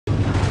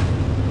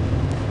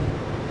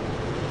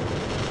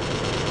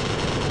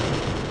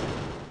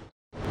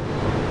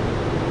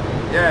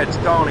Yeah, it's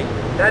Tony.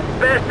 That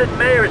bastard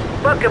mayor is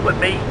fucking with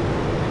me.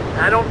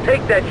 I don't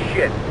take that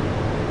shit.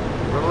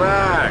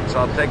 Relax,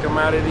 I'll take him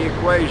out of the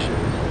equation.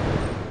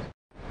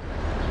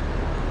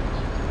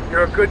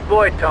 You're a good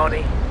boy,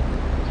 Tony.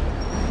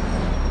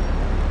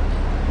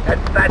 That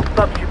fat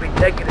fuck should be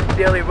taking his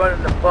daily run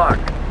in the park.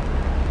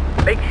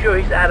 Make sure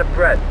he's out of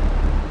breath.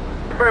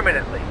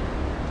 Permanently.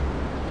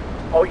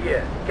 Oh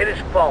yeah, get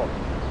his phone.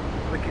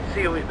 We can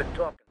see who he's been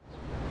talking.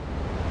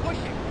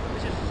 Pushing.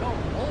 This is so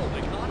old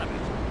economy.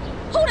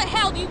 Who the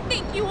hell do you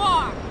think you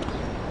are?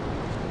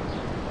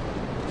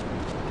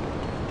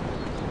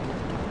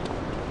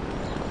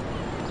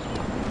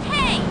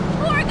 Hey,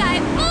 poor guy,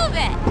 move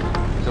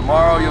it!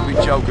 Tomorrow you'll be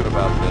joking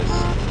about this.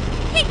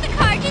 Take the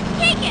car, just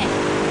take it!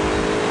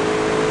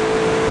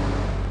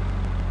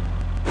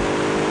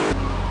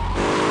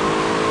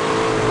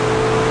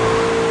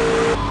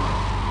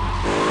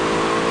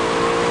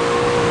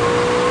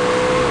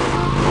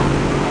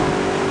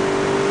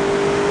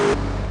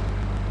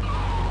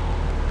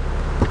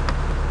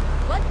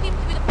 What seems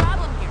to be the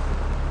problem here?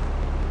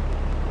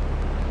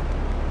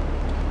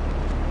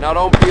 Now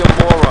don't be a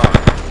moron.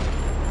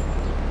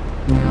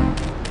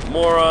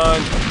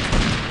 Moron.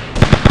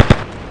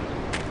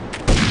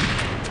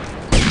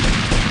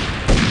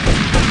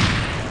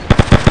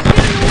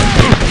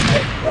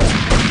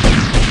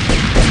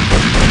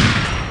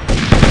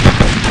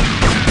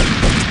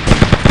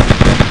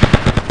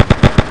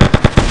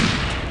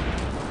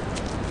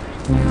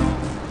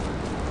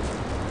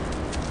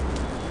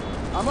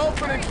 I'm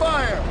opening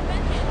fire!